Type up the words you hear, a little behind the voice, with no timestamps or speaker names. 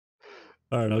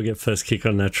Alright, I'll get first kick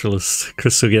on Naturalist.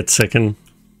 Chris will get second.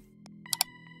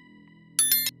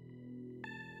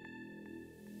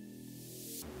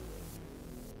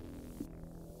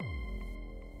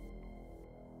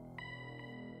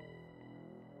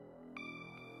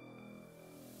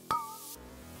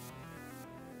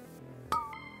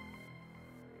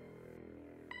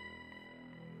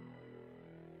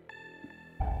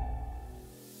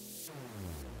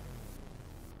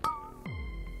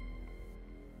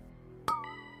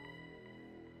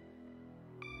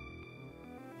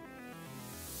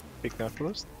 Big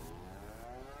Naturalist.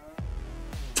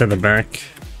 To the back.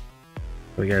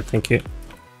 There we go, thank you.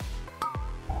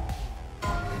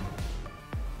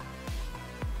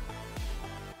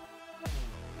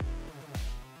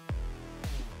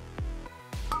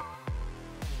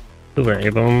 Silver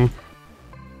A-bomb.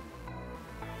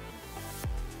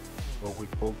 Oh, we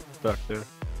pulled back there.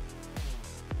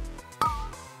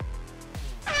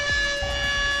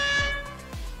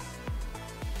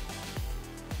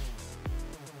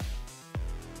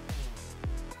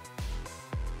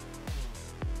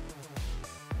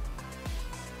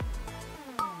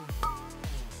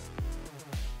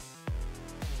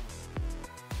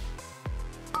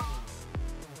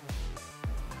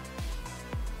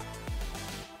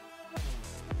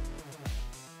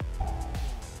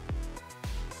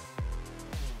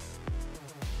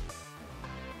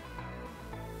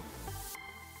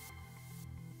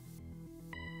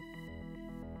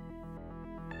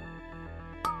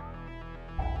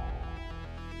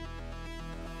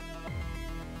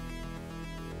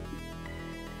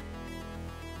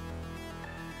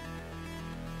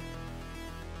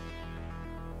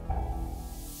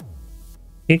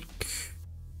 Kick.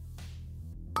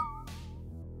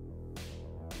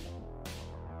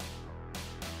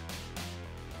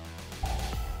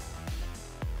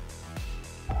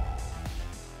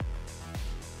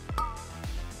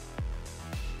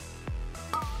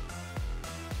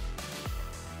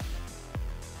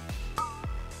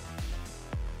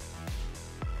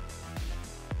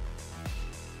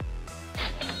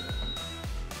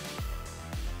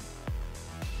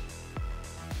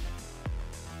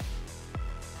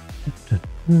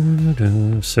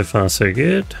 So far, so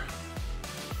good.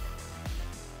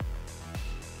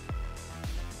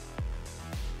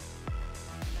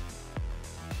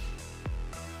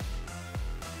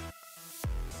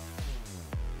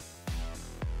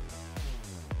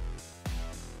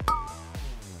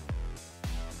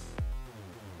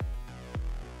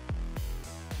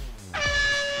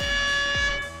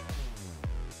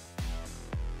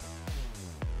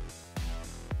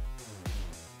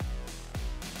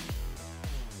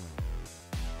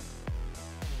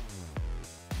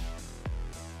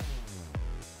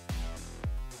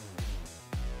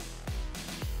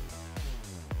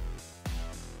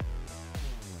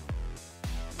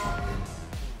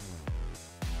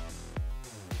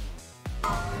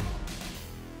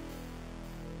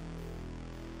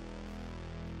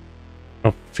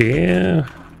 Up here.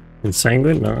 And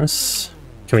Sanguine, nice.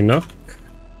 Can we knock?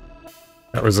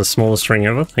 That was the smallest ring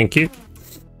ever, thank you.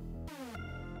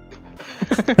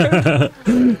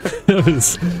 it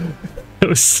was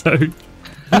so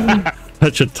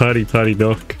such a tiny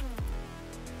knock.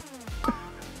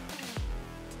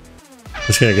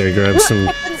 Just gonna go grab some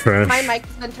trash. My mic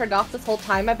has been turned off this whole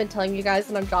time. I've been telling you guys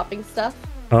that I'm dropping stuff.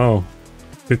 Oh,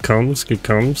 good comms, good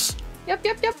comms. Yep.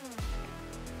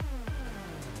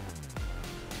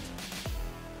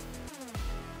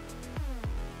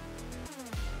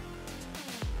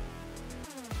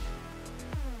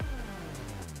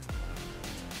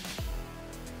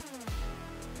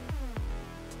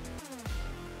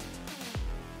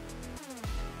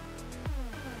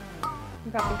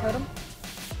 I'm dropping totem.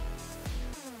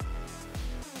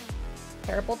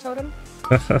 Terrible totem.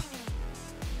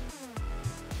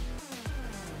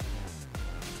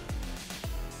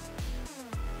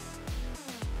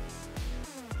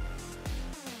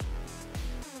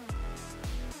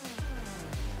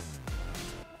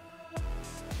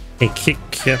 A kick,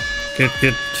 yep,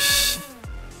 good.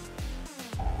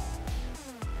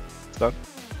 Done.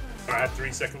 Alright,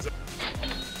 3 seconds.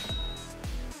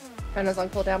 Chrono's on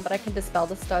cooldown, but I can dispel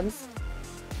the stuns.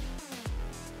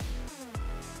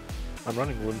 I'm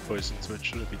running wound poison, so it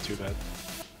shouldn't be too bad.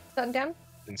 Stun down.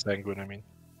 In Sanguine, I mean.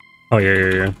 Oh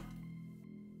yeah.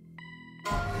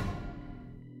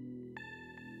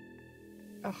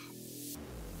 Ugh.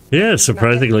 Yeah,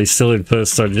 surprisingly still in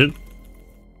first dungeon.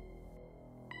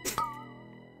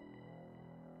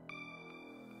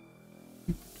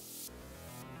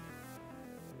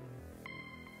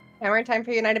 Hammer time for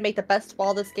you and I to make the best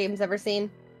wall this game's ever seen.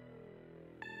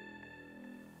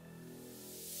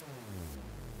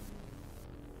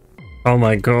 Oh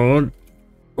my god.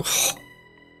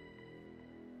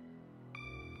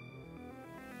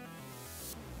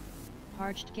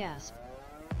 Parched gasp.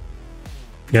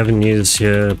 You haven't used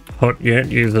your pot yet,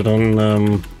 use it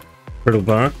on brittle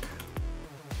bark.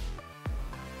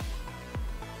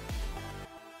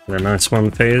 A nice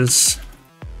one phase.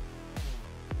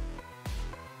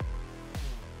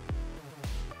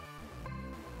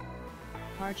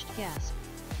 Parched gasp.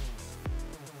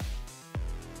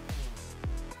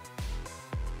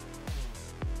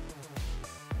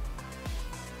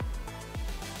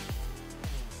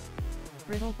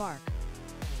 Brittle bark.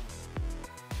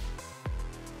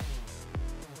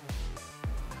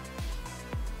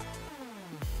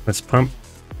 Let's pump.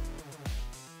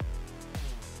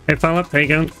 Hey fella, how you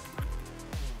going?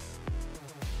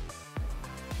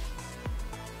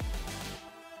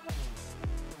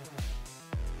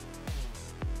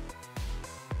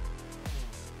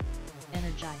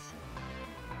 Energize.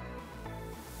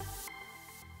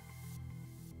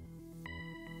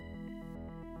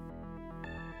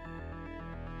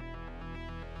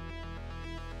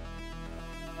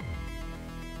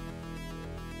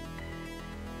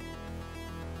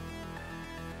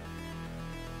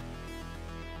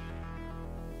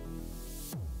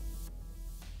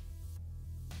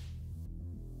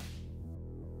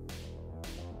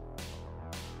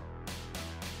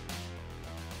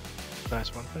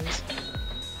 Nice one, please.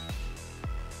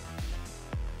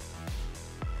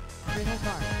 Brittle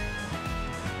bark.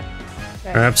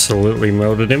 I absolutely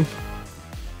melted him.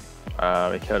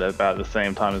 We killed it about the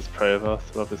same time as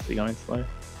Provost, so obviously going slow.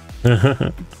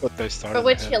 But they started. But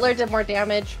which ahead. healer did more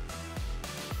damage?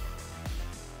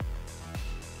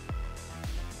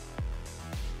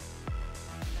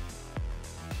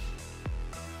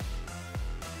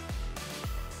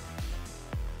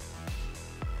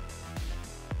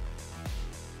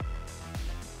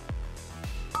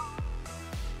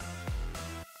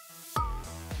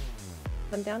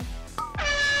 Come down.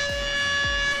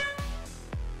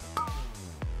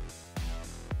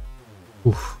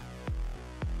 Oof.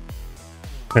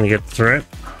 Gonna get through it.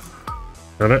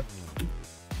 Got it.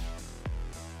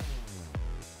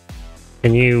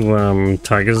 Can you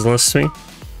Tiger's list me?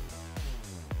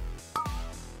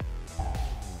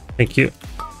 Thank you.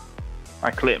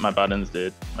 I clipped my buttons,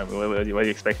 dude. What are you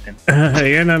expecting?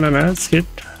 Yeah, no, that's good.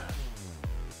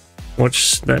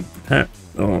 Watch that.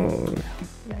 Oh.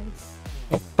 Nice.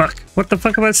 Oh fuck! What the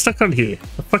fuck am I stuck on here?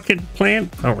 A fucking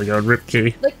plant? Oh my god, rip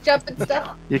kitty. Look, jump and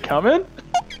stuff. You coming?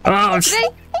 Oh, Today?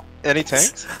 Any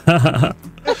tanks?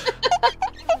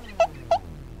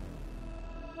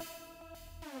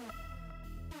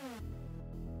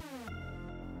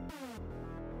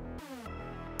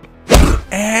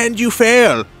 And you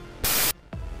fail.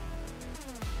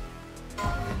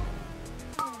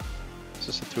 Is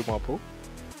this a 2 more pool?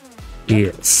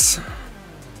 yes.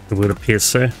 It would appear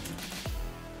so.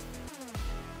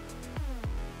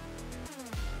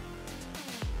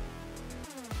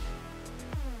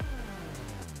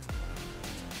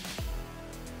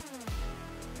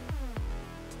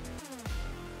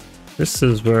 This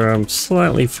is where I'm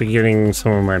slightly forgetting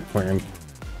some of my plan.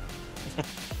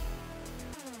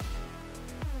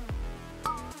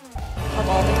 Of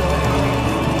all the healers.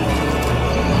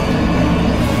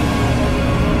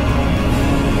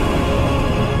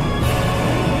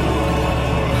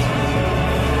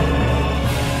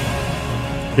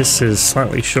 This is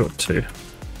slightly short too.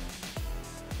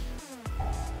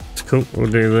 It's cool,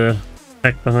 we'll do the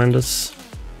pack behind us.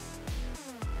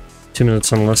 2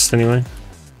 minutes on lust anyway.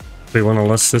 We want to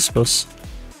lust this boss.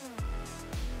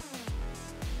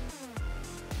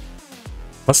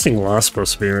 Lusting last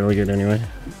boss would be really good anyway.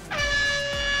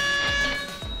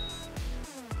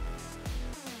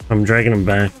 I'm dragging him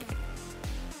back.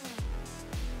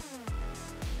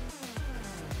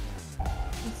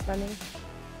 It's funny.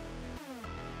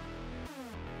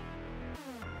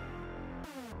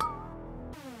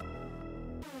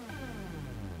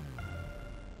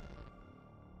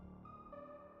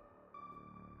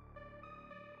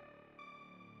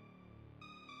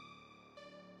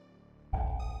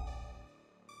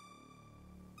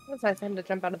 It's nice for him to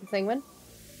jump out of the Sanguine.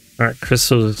 Alright,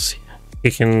 Crystal's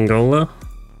kicking Gola.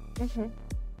 Mm-hmm.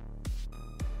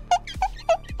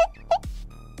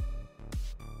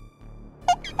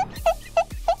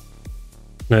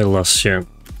 No lust yet.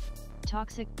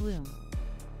 Toxic bloom.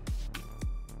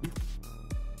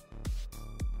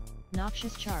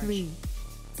 Noxious charge. 3,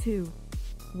 2,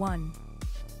 1.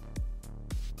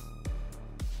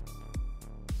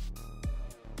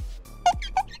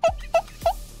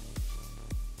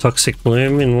 Toxic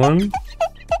Bloom in 1.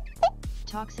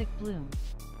 Toxic bloom.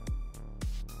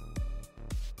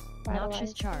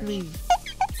 Noxious charge. 3,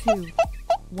 2,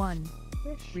 1.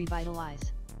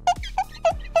 Revitalize.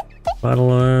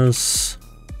 Vitalize.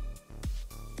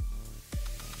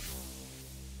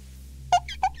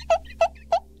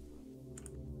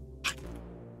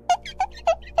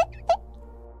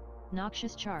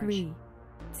 Noxious charge. 3,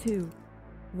 2,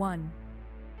 1.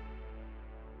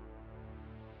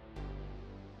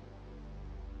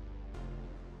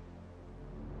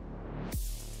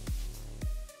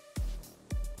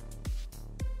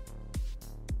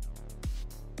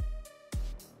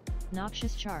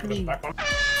 Noxious charge. 3, Back on. 2,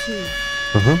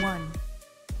 Uh-huh. 1.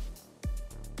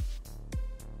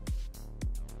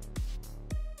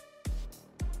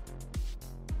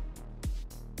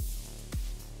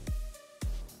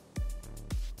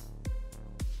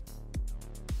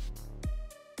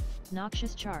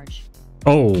 Noxious charge.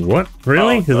 Oh, what?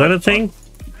 Really? Oh, Is that a thing?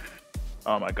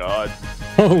 Oh my god.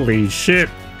 Holy shit.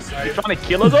 You trying to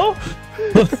kill us all?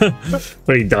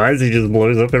 When he dies, he just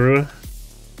blows up everywhere.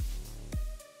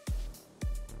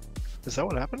 Is that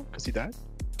what happened? Because he died?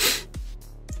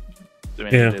 Do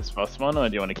we Yeah. need this first one, or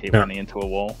do you want to keep No. running into a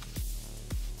wall?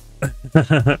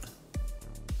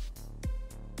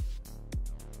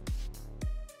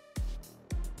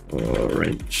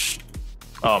 Orange.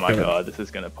 Oh my Yeah. god, this is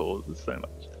gonna pull so much.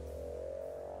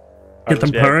 Get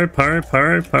them Yeah.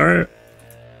 pyro.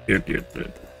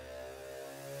 Good.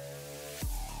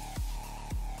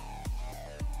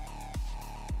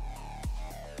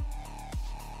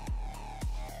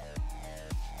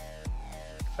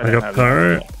 I don't got have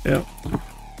pyro. that. Yep.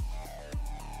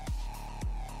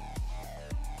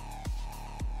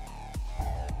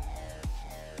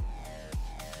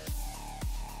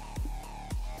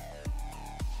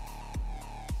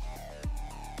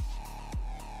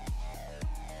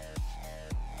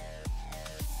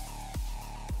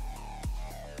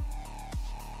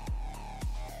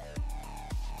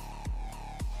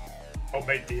 I'll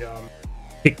make the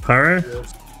Pick pyro.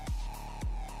 wheels.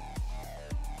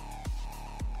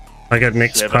 I got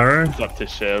next Shiv, pyro. it's up to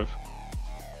Shiv.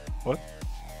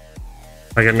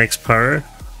 I got next pyro.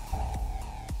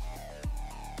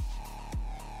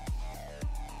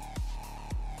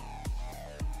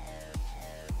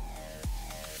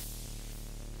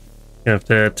 You have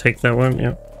to take that one,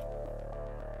 yep.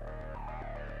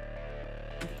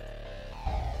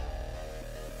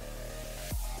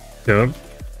 Good.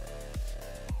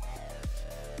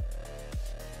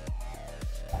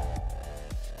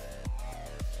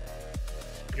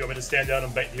 You want me to stand down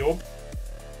and bait the orb?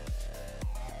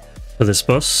 For this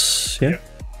boss, yeah. Yep.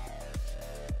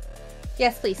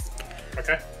 Yes, please.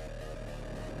 Okay.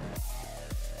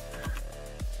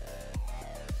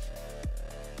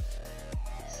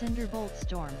 Cinderbolt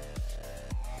storm.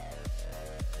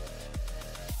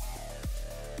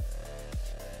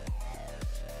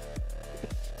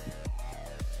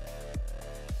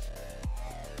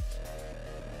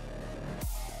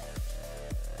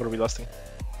 What are we lusting?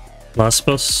 Last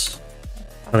boss.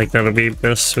 I think that'll be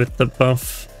best with the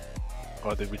buff.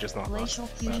 Or did we just not lust? Glacial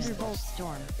Thunderbolt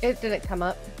storm. It didn't come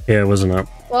up. Yeah, it wasn't up.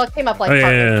 Well, it came up like Oh, yeah,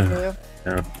 partway yeah.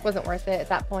 through. Yeah. Wasn't worth it at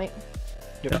that point.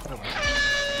 Yep, never mind.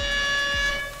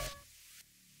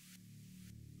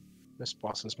 This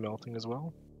boss is melting as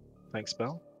well. Thanks,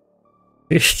 Bell.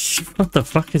 What the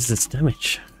fuck is this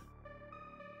damage?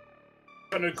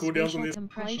 Got no cooldowns on Spatial this.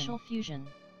 compression. Glacial fusion.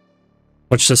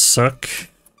 Watch this suck.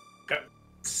 Yep.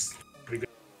 Pretty good.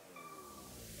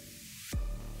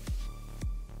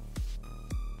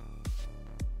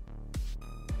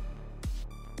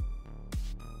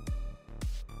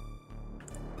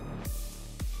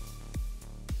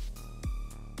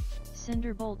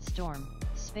 Cinderbolt storm.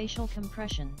 Spatial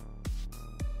compression.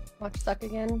 Watch suck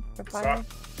again for fire. Suck.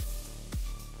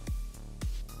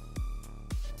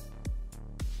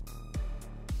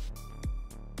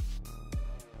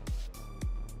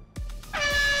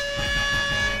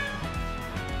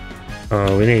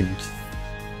 Oh, we need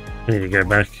to go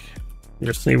back.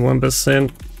 Just need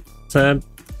 1%. Sad.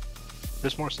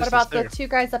 There's more What systems about there. the two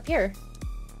guys up here?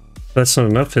 That's not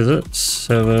enough, is it?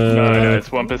 So, No, it's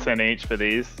 1% each for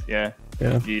these. Yeah.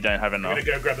 Yeah. You don't have I'm enough.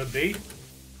 gonna go grab a B.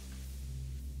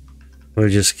 we'll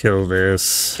just kill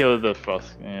this. Kill the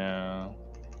frost. Yeah.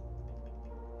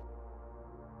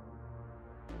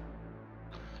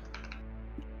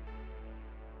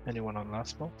 Anyone on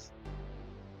last box?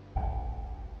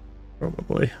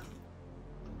 Probably.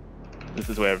 This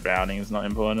is where rounding is not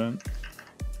important.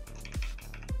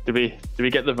 Did we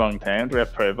get the wrong tank? Do we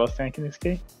have pro boss tank in this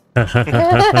key?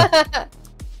 Yeah.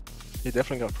 You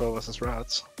definitely got Pro versus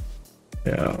Rats.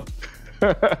 Yep.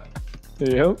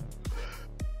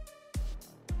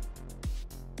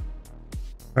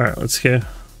 Alright, let's go.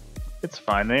 It's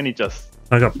fine. They only just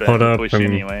I got burn pot up push and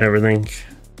anyway. everything.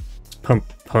 Pump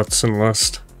pots and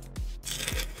lust.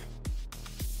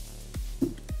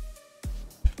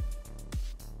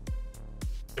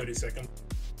 Seconds.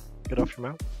 Get off your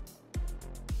mount.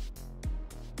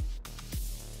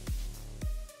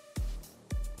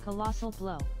 Colossal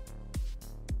blow.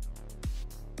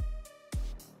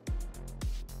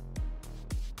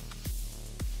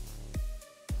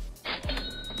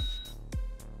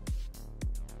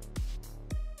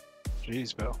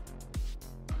 Jeez, Bill.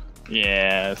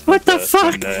 Yeah. it's What the first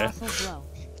fuck? window. Colossal blow.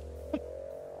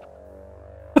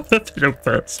 No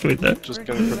first with that. Just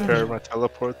gonna prepare my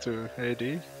teleport to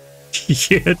AD.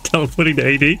 Yeah, teleporting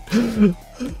to AD.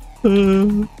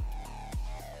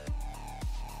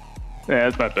 Yeah,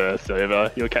 it's my burst over.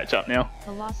 You'll catch up now.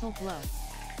 Colossal blow.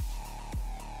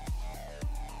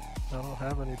 I don't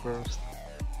have any burst.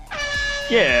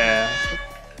 Yeah.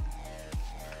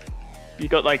 You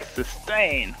got like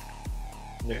sustain.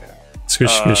 Yeah.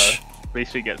 Squish, squish. At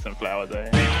least we get some flowers there.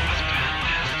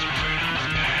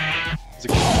 Is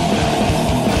it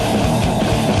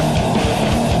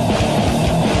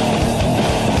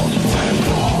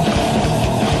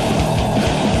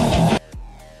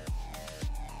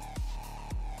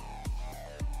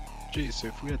Geez, so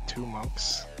if we had 2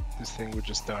 monks, this thing would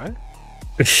just die?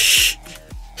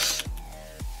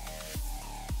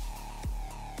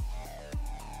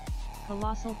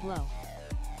 Colossal blow.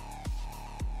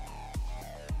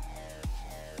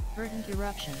 Verdant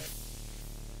eruption.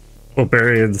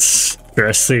 Barbarians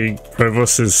dressing.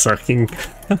 Provost is sucking.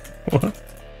 What?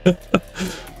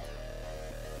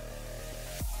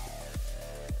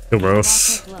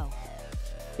 Gross. Colossal blow.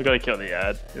 We gotta kill the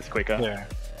ad. It's quicker. Yeah.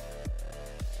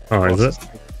 Oh, is it?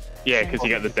 Yeah, because you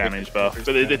get the damage buff.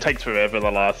 But it takes forever,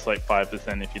 the last like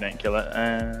 5% if you don't kill it.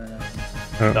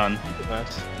 Oh. Done.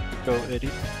 Nice. Go, Eddie.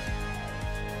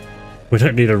 We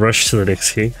don't need to rush to the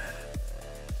next key.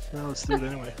 Well, let's do it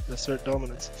anyway. Assert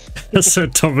dominance. That's so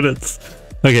dominance.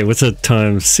 Okay, what's that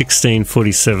time?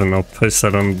 16:47. I'll post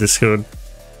that on Discord.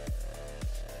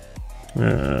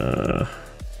 It's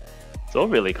all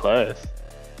really close.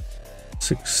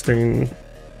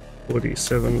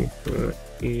 16:47 for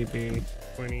ED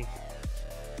 20.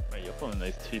 Wait, you're pulling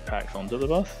those 2 packs onto the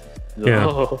bus? Yeah.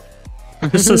 Oh.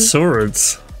 Just the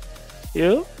swords.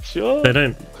 Yeah, sure. They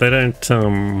don't,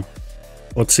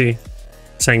 what's he?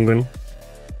 Sanguine.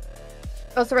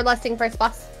 Oh, so we're lusting first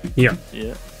boss. Yeah.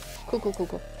 Yeah.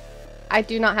 Cool. I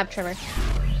do not have trimmer.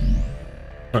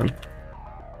 Fun.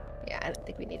 Yeah, I don't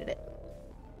think we needed it.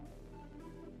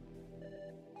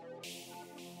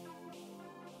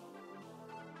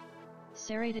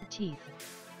 Serrated teeth.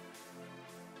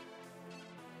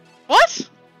 What?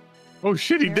 Oh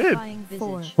shit, he did. Terrifying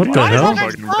Four. visage. What the Why hell? is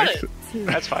that spotted? Two.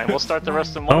 That's fine. We'll start the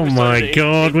rest of the Oh my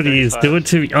god, what are you doing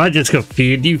to me? I just got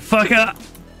feared, you fucker!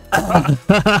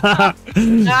 I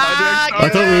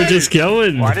thought we were just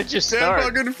going. Why did you Damn start?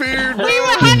 fucking feared, We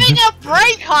were having a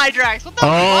break, Hydrax. What the fuck?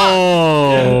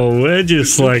 Oh, we're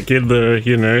just like in the,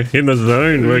 you know, in the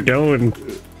zone. We're going.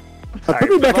 Put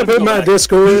me back up in my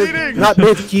Discord, not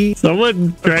Mythic.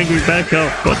 Someone drag me back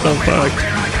up. What the fuck?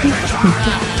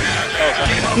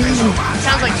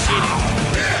 Sounds like cheating.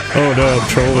 Oh no, I'm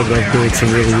trolling. I'm doing some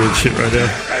really weird shit right now.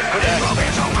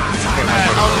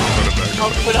 I'll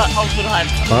put on.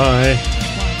 Bye.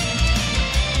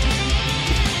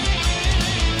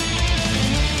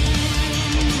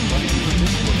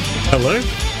 Hello?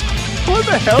 What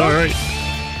the hell? Sorry.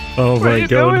 Oh What are my you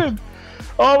god. doing?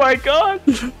 Oh my god!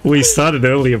 We started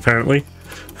early apparently.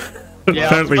 Yeah,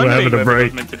 Apparently we're having a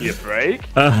break. Meant to be a break.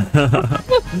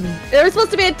 There was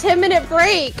supposed to be a 10-minute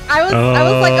break. I was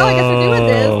like, oh, I guess we're doing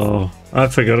this. Oh, I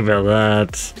forgot about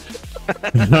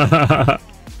that.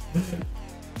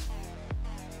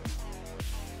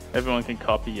 Everyone can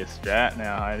copy your strat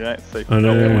now, Hydrax. So I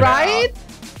know. Right?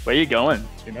 Where you going? Do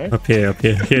you know? Up here.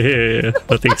 Yeah.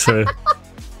 I think so.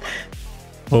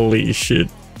 Holy shit.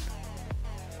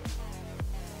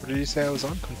 What did you say I was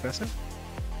on? Confessor?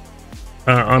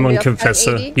 I'm on Yep,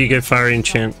 Confessor. at 80. You go Fire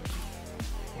Enchant.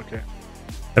 Okay.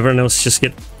 Everyone else just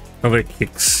get other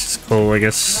kicks. It's cool, I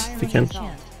guess, if you can.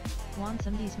 Enchant.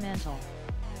 Wansomdy's mantle.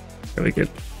 Really good.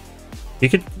 You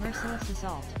could. Merciless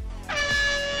assault.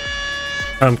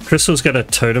 Crystal's got a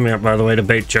totem out, by the way, to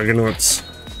bait Juggernauts.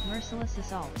 Merciless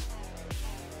assault.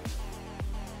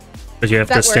 But you have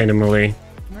to That stand in melee.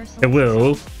 Merciless It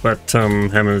will, assault. but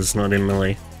Hammer's not in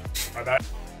melee. My bad.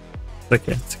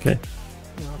 It's okay.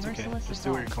 No, it's okay. Merciless Just do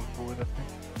what you're assault. comfortable with, I think.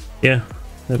 Yeah,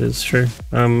 that is true.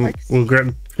 We'll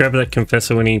grab that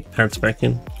Confessor when he pants back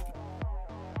in.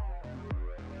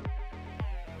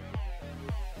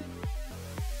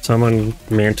 So I'm on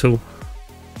Mantle.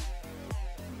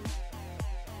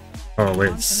 Oh wait,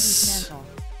 Quantum mantle.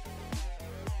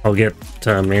 I'll get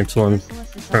mantle and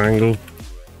Merciless assault. triangle.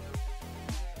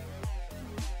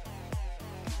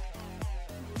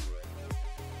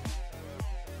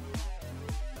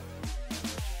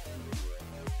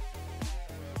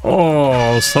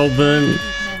 Oh, Solburn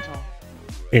Mantle.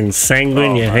 in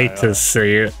Sanguine, Oh you my hate to God.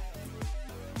 see it.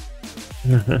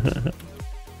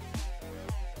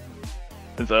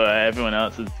 And so everyone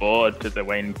else is bored because they're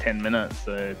waiting 10 minutes.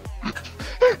 So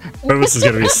Purpose is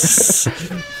gonna be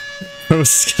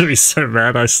Purpose is gonna be so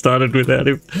mad I started without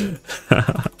him.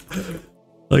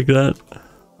 Like that.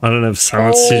 I don't have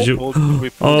silence sigil.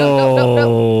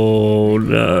 Oh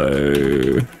no.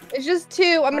 It's just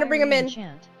 2. I'm gonna bring him Fiery in.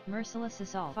 Enchant. Merciless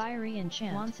assault. Fiery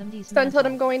enchant. Quantum Stun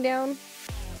totem going down.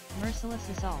 Merciless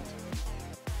assault.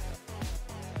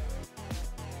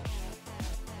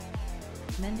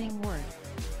 Mending word.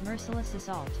 Merciless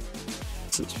assault.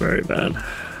 This is very bad.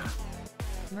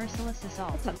 Merciless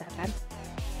assault. It's not that bad.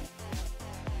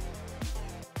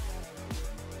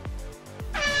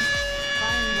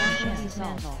 Fiery enchant.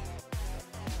 Mantle.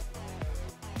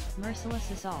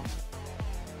 Merciless assault.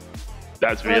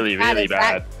 that's really, bad really is that?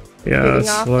 bad. Yeah, Moving that's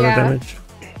off, a lot yeah. of damage.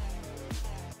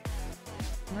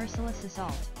 Merciless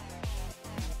assault.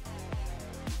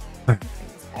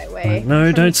 Highway.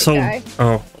 No, don't Some solve. guy.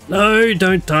 Oh, no,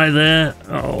 don't die there.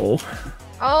 Oh.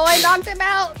 Oh, I knocked him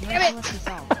out. Damn it. Merciless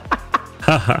assault.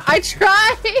 Haha. I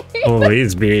tried. Oh,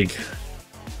 he's big.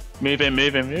 Move in,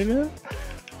 move in, move in.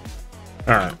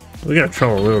 Alright, we gotta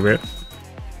troll a little bit.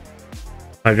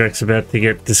 Hydrak's about to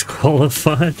get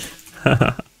disqualified.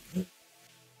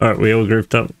 Alright, we all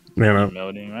grouped up. Man up.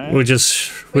 Melding, right? We'll just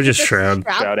shroud.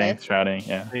 Shrouding, this. shrouding,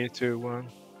 yeah. 3, 2, 1.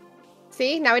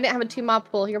 See, now we didn't have a 2-mob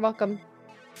pool. You're welcome.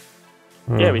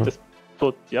 Yeah, we Uh-huh. just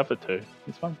put the other 2.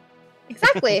 It's fun.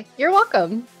 Exactly. You're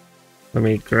welcome. Let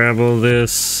me grab all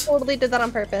this. Totally did that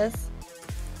on purpose.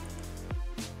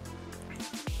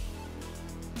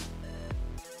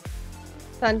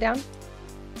 Sun down.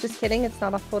 Just kidding. It's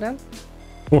not off cooldown.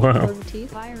 Wow. Close the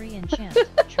teeth. Fiery enchant.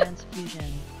 Transfusion.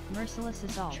 Merciless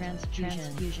assault.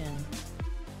 Transfusion.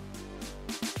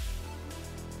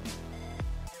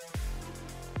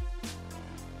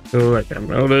 Feel like I'm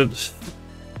melted.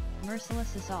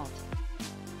 Merciless assault.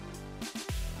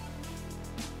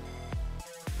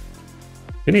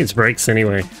 Who needs breaks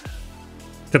anyway?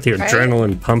 Got the Right?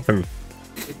 adrenaline pumping.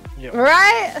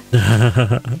 Right?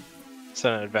 Is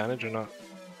that an advantage or not?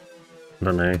 I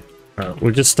don't know.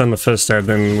 We'll just done the first ad,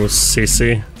 then we'll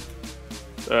CC.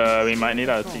 We might need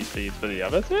our CCs for the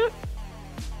other 2.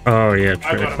 Oh yeah, I've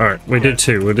true. got 'em. Alright, we Yeah. do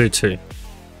 2. We'll do 2.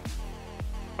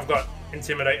 I've got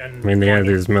intimidate and. I mean, the ad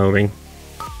is melding.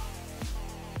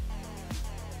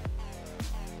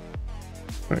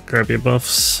 Alright, grab your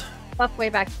buffs. Buff way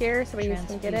back here so we can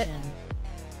get it. Transfusion.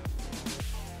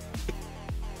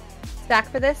 Stack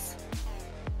for this.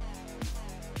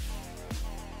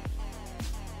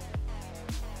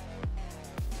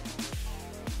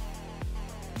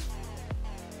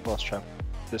 Lost trap.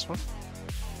 This one?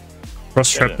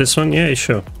 Cross trap this one? Yeah,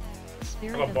 sure.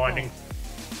 Spirit I've got of binding. Gold.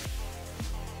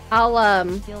 I'll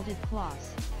Gilded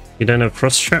claws. You don't have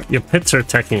cross trap? Your pets are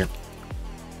attacking it.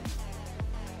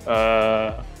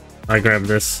 I grab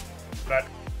this. That.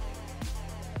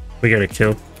 We get a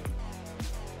kill.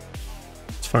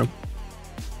 It's fine.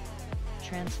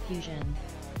 Transfusion.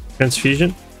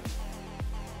 Transfusion?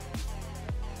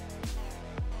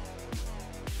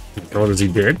 God, is he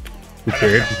dead? He's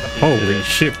dead. Holy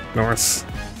shit, nice.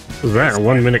 What was that? A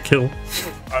 1 minute kill.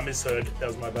 I misheard. That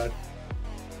was my bad.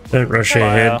 Don't rush Wow.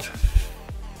 ahead.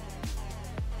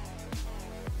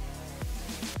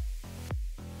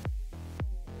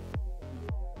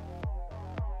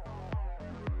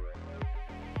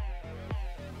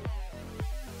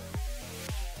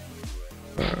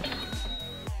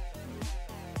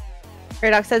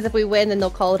 Radox says if we win, then they'll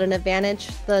call it an advantage,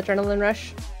 the adrenaline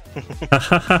rush.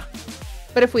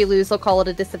 But if we lose, they'll call it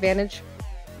a disadvantage.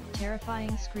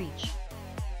 Terrifying screech.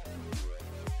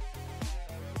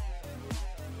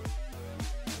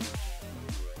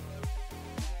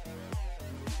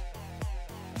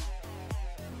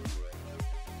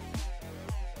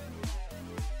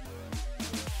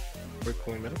 We're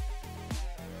pulling middle.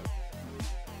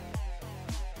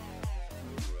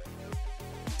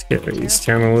 Get these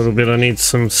down a little bit. I need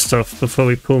some stuff before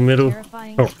we pull middle.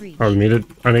 Terrifying Oh, screech. I was muted.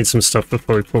 I need some stuff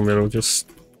before we pull middle. Just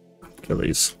kill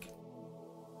these.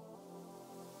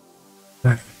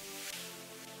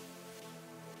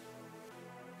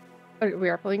 Oh, we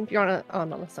are pulling. You're on a. Oh,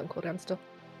 no, the sun cooldown still.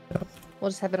 Yeah. We'll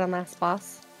just have it on last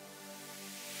boss.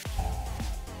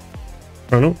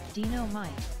 Oh no. Dino Mite.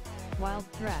 Wild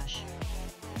Thrash.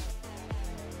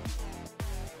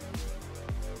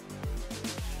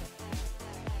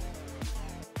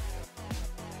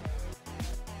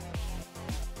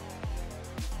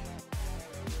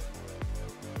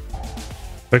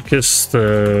 Focus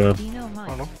the... Dino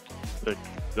Mike.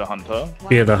 The hunter.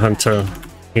 Yeah, the hunter.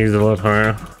 He's a lot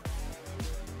higher.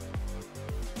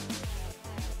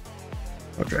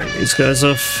 I'll drag these guys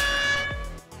off.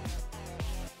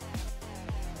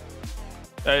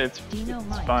 It's Dino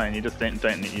Mike. fine. You just don't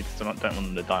want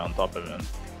them to die on top of him.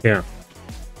 Yeah.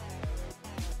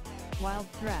 Wild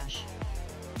Thrash.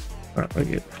 Alright, we're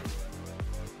good.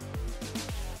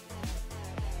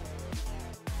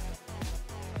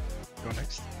 Go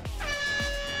next.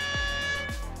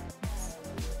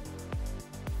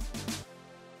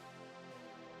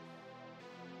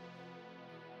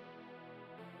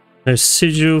 No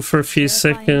sigil for a few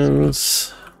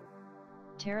seconds.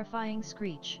 Terrifying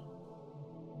Screech.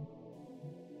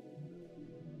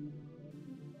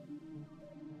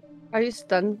 Are you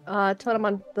stunned? Totem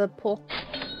on the pool.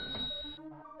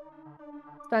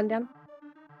 Stand down.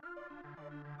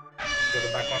 Go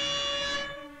the back one.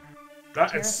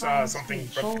 That is Terrifying something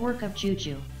Screech. from Bulwark of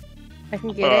Juju. I can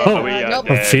get it. Oh, Nope.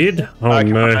 A feed? Oh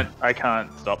no. I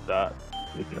can't stop that.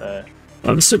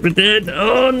 I'm super dead.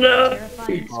 Oh no.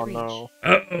 Terrifying Oh Screech. no.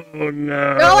 Oh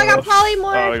no. No, I got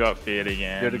polymorph. Oh, we got feared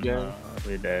again. Feared again. Oh,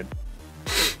 we're dead.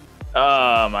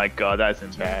 Oh my god, that's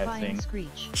Terrifying embarrassing.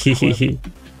 Screech.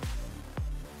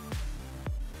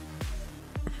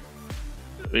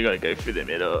 We gotta go through the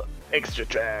middle. Extra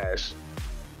trash.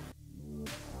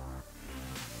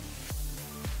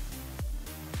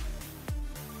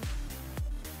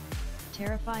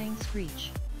 Terrifying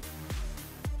Screech.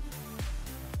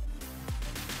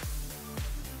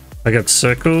 I got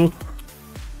circle.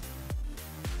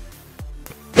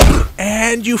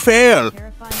 And you fail.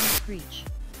 Terrifying Screech.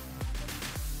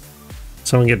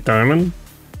 Someone get diamond.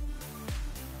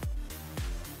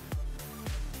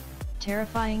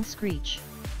 Terrifying Screech.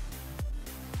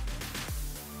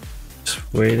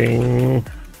 Just waiting.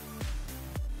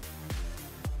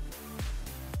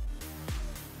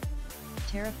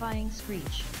 Terrifying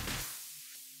Screech.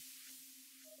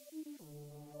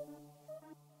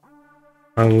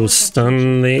 I will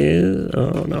stun these.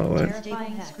 Oh no, wait.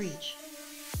 Terrifying Screech.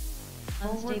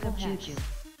 Unstable Juju.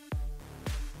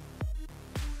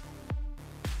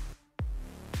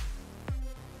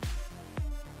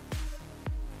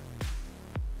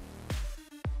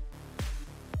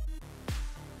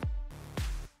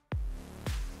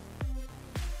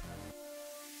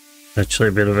 Actually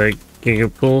a bit of a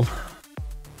giga pull.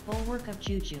 Bulwark of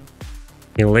Juju.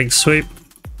 A leg sweep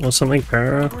or something,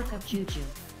 para. Bulwark of Juju.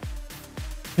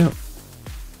 Yep.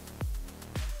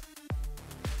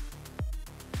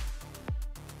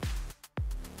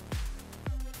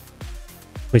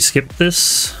 We skip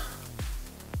this.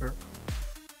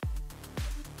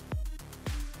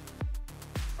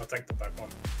 I'll take the back one.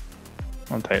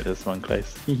 I'll take this one,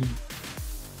 Clace.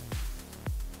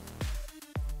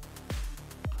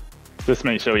 Just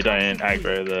make sure we don't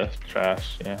aggro the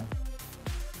trash, yeah.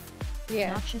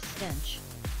 Yeah. Noxious Stench.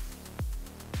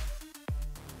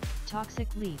 Toxic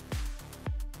Leaf.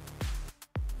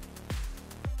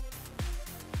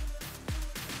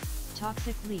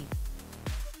 Toxic Leaf.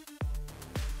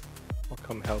 I'll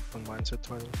come help when mine's at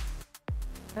 20.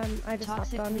 I just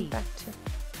Toxic hopped on leaf. back to.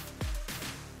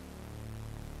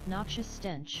 Noxious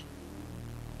Stench.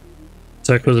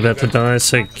 Circle's about to die,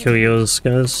 so kill yours,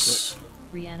 guys.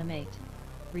 Reanimate.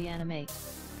 Reanimate.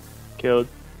 Killed.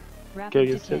 Kill Rapid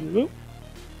yourself. decay. Whoop.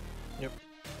 Yep.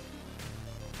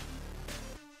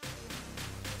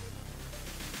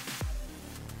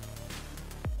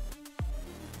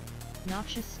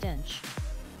 Noxious Stench.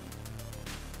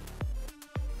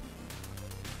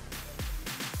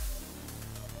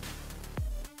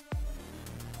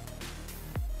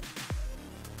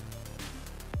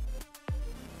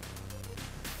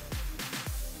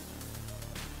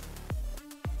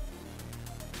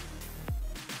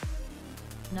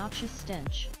 Noxious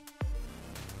Stench.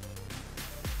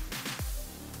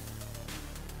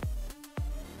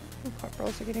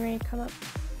 Corporals are getting ready to come up.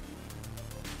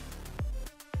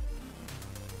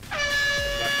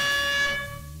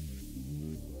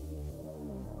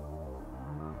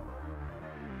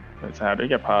 Wait, so how do we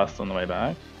get past on the way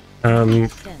back?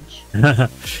 Stench.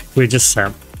 We just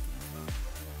sap.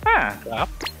 Ah!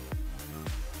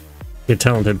 You're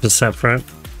talented to sap, right?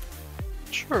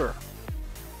 Sure.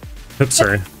 Oops,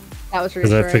 sorry. That was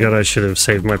Because I reassuring. forgot I should have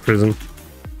saved my prison.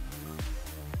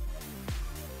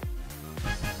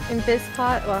 Invis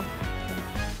pot. Well,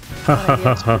 Ha ha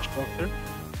ha ha. Doctor.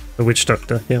 The witch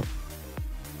doctor, yeah.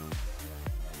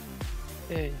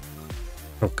 Yay.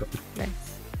 Oh god. nice.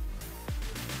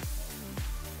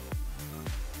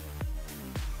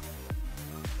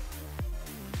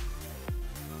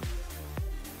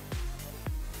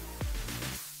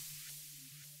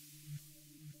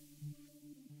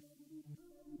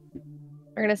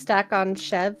 We're gonna stack on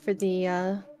Chev for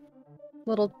the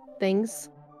little things.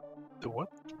 The what?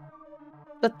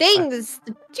 The things!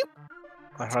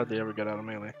 I hardly ever get out of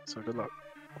melee, so good luck.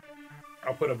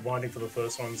 I'll put a binding for the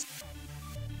first ones.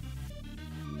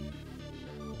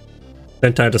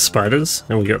 Don't die to spiders,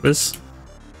 and we got this.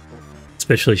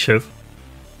 Especially Chev.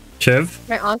 Chev?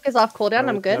 My Ankh is off cooldown,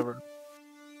 I'm good. Never.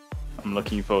 I'm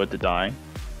looking forward to dying.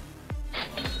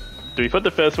 Do we put the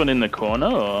first one in the corner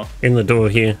or? In the door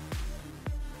here.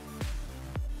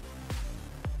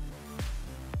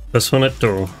 This one at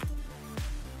door.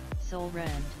 Soul Rend.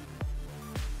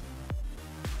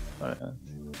 Oh, yeah.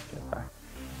 Get back.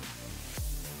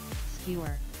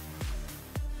 Skewer.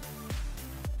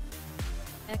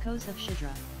 Echoes of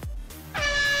Shidra.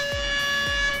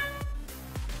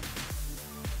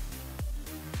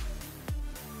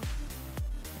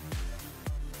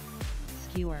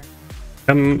 Skewer.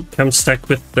 Come stack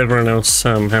with everyone else,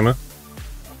 Hammer.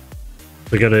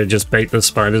 We gotta just bait the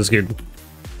spiders good.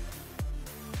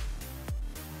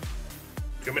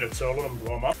 Do you want me to turtle them and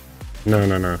blow them up? No,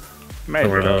 no, no. May Don't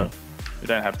as worry well. about it. We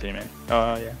don't have teaming.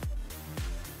 Oh yeah.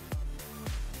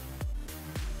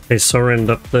 Hey, Soren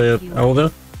up the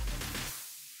Elder.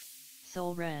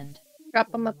 Soul Rend.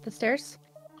 Drop them up the stairs.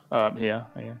 Here.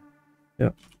 Yeah.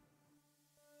 Yep.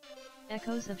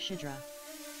 Echoes of Shidra.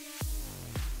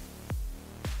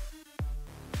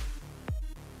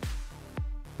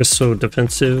 Crystal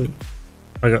defensive.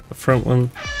 I got the front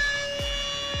one.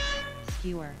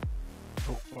 Skewer.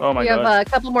 Oh my You god. have a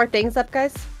couple more things up,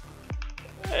 guys.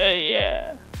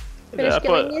 Yeah. Finish I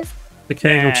killing thought- these.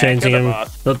 Okay, I'm Nah, changing kill the him.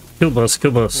 boss. Oh, kill boss,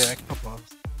 kill boss. Yeah, couple of.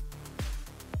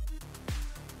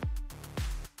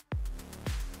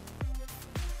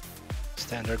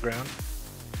 Stand our ground.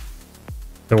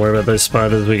 Don't worry about those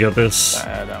spiders, we got this. Don't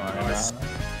worry about it.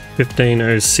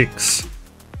 1506.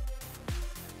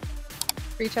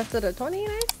 Free chested at 20,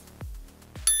 nice.